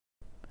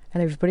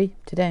Hello everybody,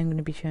 today I'm going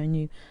to be showing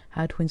you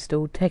how to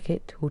install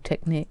Tekkit or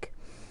Technic,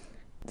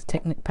 the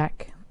Technic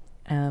pack.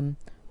 All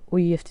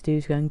you have to do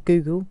is go on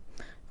Google,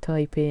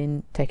 type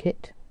in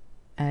Tekkit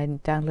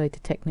and download the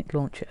Technic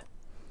launcher.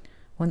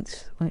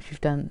 Once you've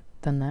done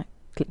that,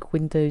 click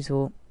Windows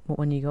or what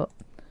one you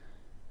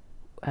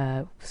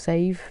got,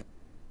 save,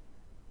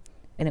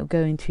 and it'll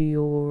go into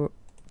your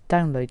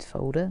downloads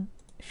folder.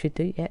 Should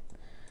do, yeah.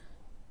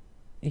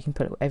 You can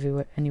put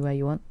it anywhere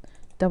you want.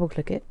 Double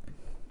click it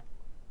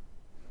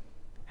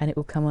and it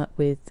will come up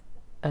with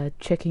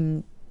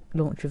checking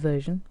launcher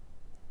version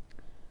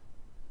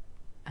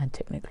and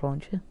Technic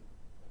launcher,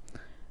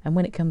 and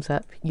when it comes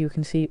up you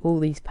can see all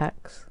these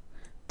packs,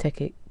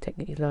 Technic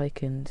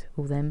like and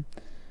all them,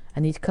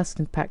 and these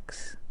custom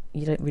packs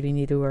you don't really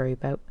need to worry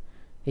about.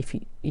 If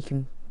you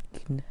can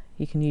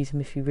use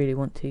them if you really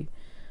want to,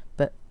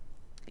 but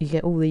you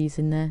get all these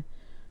in there,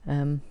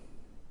 and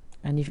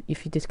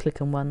if you just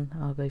click on one,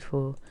 I'll go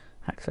for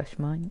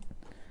 /mine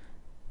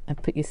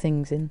and put your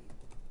things in.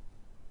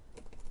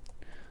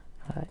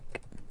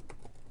 Like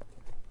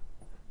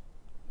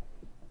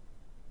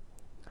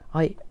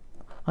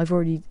I've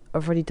already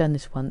done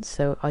this once,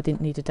 so I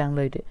didn't need to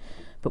download it.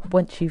 But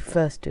once you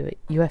first do it,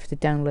 you have to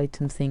download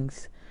some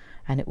things,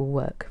 and it will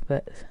work.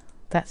 But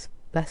it's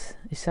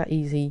that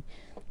easy,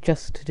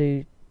 just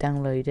to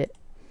download it.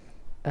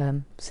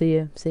 See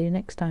you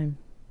next time.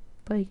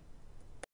 Bye.